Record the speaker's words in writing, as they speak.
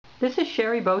This is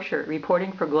Sherry Boschert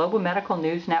reporting for Global Medical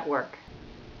News Network.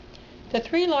 The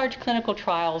three large clinical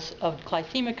trials of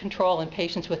glycemic control in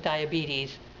patients with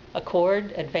diabetes,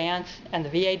 ACCORD, ADVANCE, and the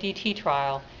VADT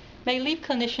trial, may leave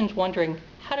clinicians wondering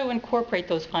how to incorporate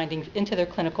those findings into their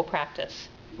clinical practice.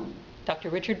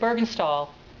 Dr. Richard Bergenstal,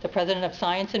 the President of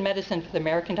Science and Medicine for the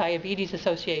American Diabetes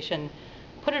Association,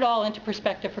 put it all into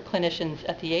perspective for clinicians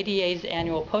at the ADA's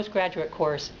annual postgraduate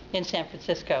course in San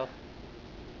Francisco.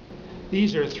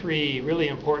 These are three really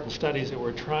important studies that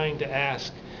we're trying to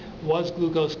ask, was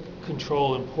glucose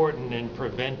control important in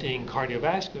preventing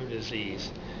cardiovascular disease?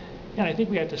 And I think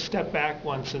we have to step back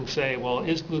once and say, well,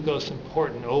 is glucose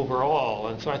important overall?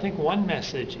 And so I think one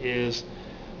message is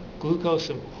glucose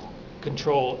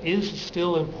control is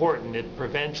still important. It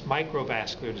prevents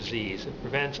microvascular disease. It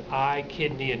prevents eye,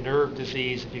 kidney, and nerve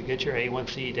disease if you get your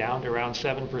A1C down to around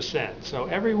 7%. So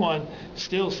everyone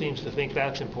still seems to think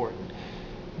that's important.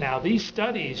 Now, these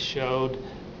studies showed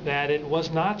that it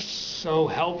was not so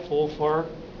helpful for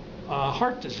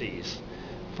heart disease,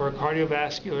 for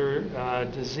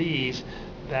cardiovascular disease,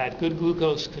 that good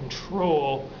glucose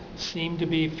control seemed to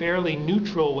be fairly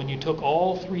neutral when you took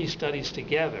all three studies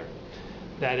together,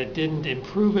 that it didn't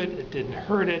improve it, it didn't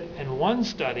hurt it. And one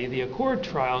study, the ACCORD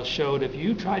trial, showed if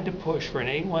you tried to push for an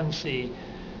A1C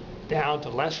down to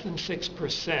less than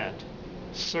 6%,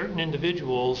 certain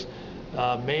individuals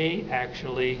may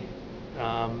actually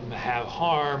have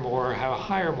harm or have a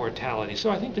higher mortality. So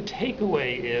I think the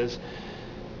takeaway is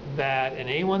that an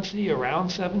A1C around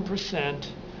 7%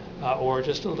 or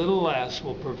just a little less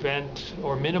will prevent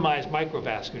or minimize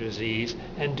microvascular disease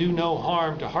and do no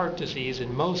harm to heart disease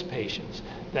in most patients.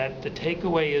 That the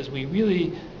takeaway is we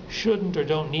really shouldn't or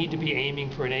don't need to be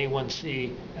aiming for an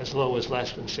A1C as low as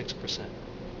less than 6%.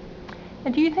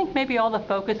 And do you think maybe all the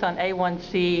focus on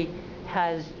A1C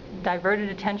has diverted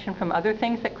attention from other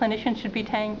things that clinicians should be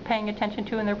paying attention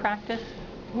to in their practice?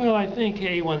 Well, I think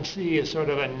A1C is sort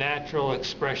of a natural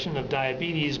expression of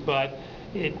diabetes, but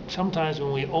sometimes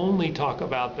when we only talk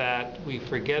about that, we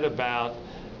forget about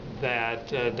that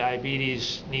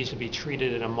diabetes needs to be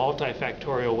treated in a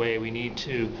multifactorial way. We need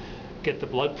to get the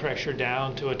blood pressure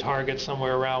down to a target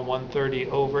somewhere around 130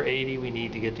 over 80. We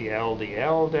need to get the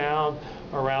LDL down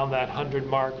around that 100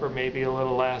 mark or maybe a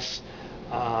little less.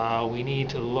 We need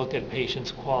to look at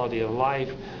patients' quality of life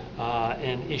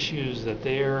and issues that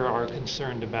they are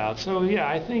concerned about. So yeah,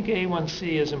 I think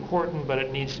A1C is important, but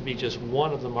it needs to be just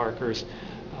one of the markers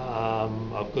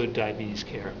of good diabetes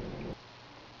care.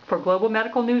 For Global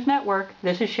Medical News Network,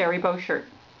 this is Sherry Boschert.